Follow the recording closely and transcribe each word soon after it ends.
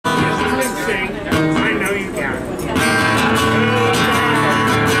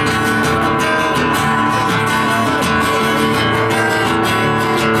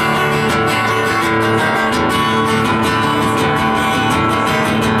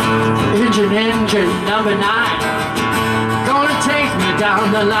engine number 9. Gonna take me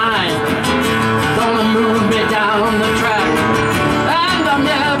down the line, gonna move me down the track, and I'm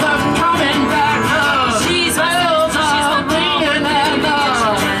never coming back. She's bells are ringing and the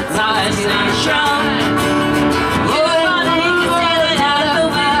lights they shine.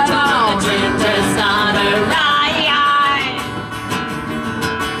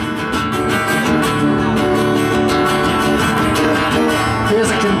 Here's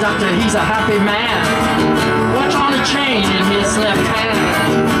a conductor, he's a happy man. Watch on a chain in his left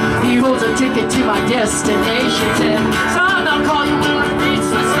hand. He holds a ticket to my destination. Said, son, I'll call you when I reach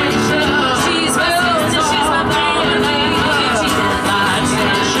the station. She's bells and she's my baby. She's the lights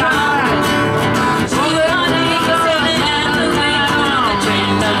that shine. She's the honey and the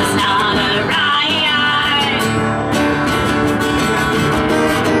train does not arrive.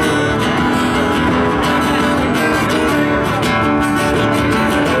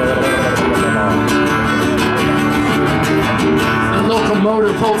 The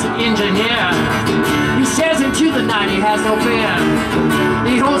locomotive holds an engineer. He stares into the night, he has no fear.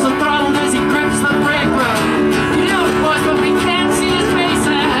 He holds the throttle as he grips the brake rope. You know his voice, but we can't see his face.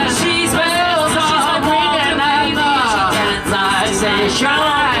 And she's bells are ringing and the lights they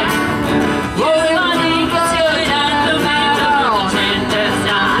shine. Rolling on the good and the bad, the train does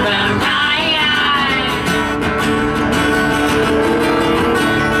not arrive.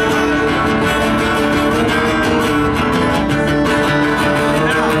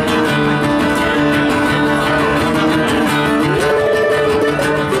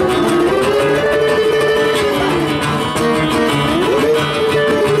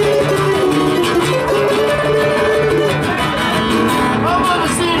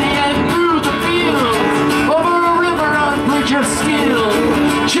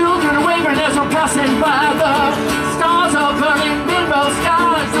 Children are waving as we're passing by. The stars are burning, rainbow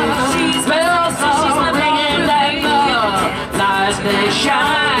skies. She's bells are ringing and the lights they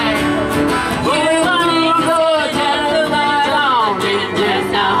shine. We're running good and the light on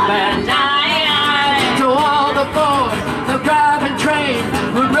engine number 9. To all the boys, the driving train,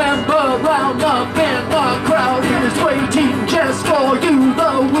 remember round up in the crowd is waiting just for you.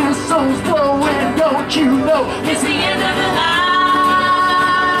 The whistle's blowing, don't you know it's the end of the night.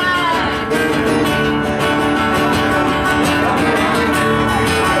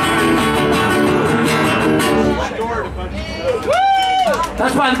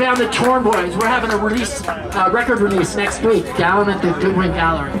 That's why the band, the Torn Boys, we're having a release, record release next week down at the Goodwin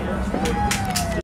Gallery.